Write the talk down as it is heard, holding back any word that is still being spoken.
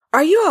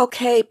Are you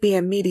okay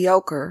being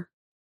mediocre?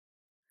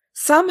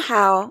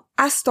 Somehow,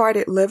 I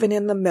started living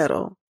in the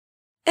middle.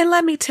 And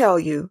let me tell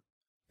you,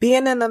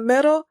 being in the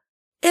middle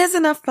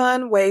isn't a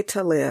fun way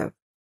to live.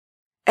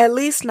 At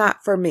least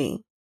not for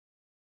me.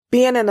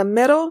 Being in the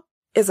middle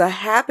is a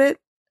habit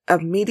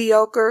of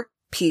mediocre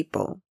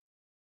people.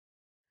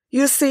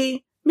 You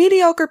see,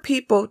 mediocre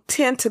people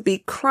tend to be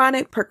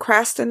chronic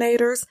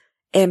procrastinators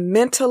and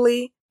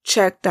mentally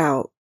checked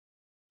out.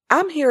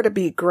 I'm here to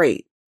be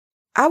great.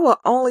 I will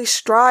only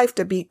strive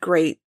to be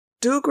great,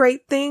 do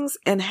great things,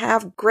 and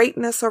have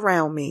greatness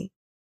around me.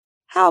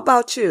 How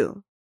about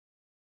you?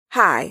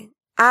 Hi,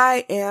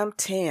 I am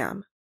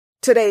Tam.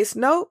 Today's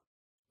note,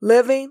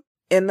 living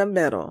in the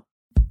middle.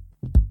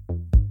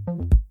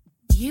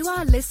 You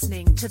are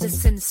listening to the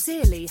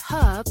Sincerely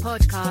Her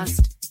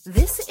podcast.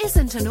 This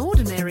isn't an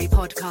ordinary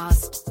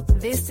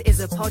podcast. This is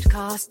a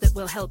podcast that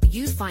will help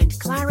you find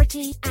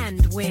clarity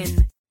and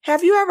win.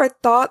 Have you ever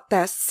thought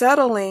that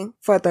settling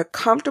for the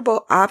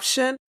comfortable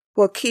option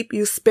will keep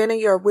you spinning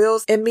your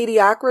wheels in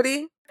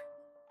mediocrity?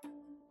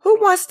 Who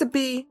wants to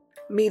be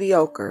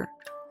mediocre?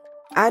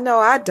 I know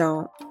I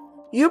don't.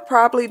 You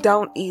probably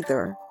don't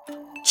either.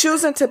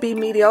 Choosing to be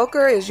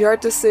mediocre is your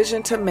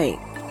decision to make.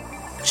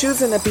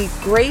 Choosing to be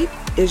great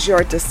is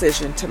your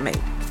decision to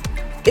make.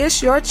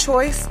 It's your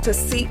choice to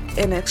seek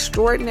an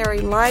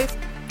extraordinary life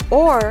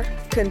or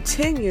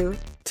continue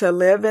to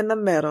live in the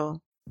middle.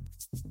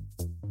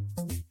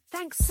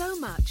 Thanks so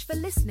much for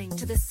listening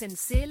to the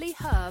Sincerely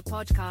Her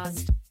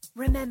podcast.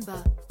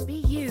 Remember, be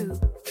you,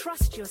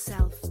 trust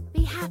yourself,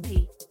 be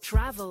happy,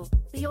 travel,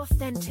 be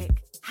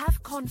authentic,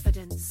 have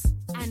confidence,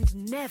 and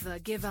never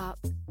give up.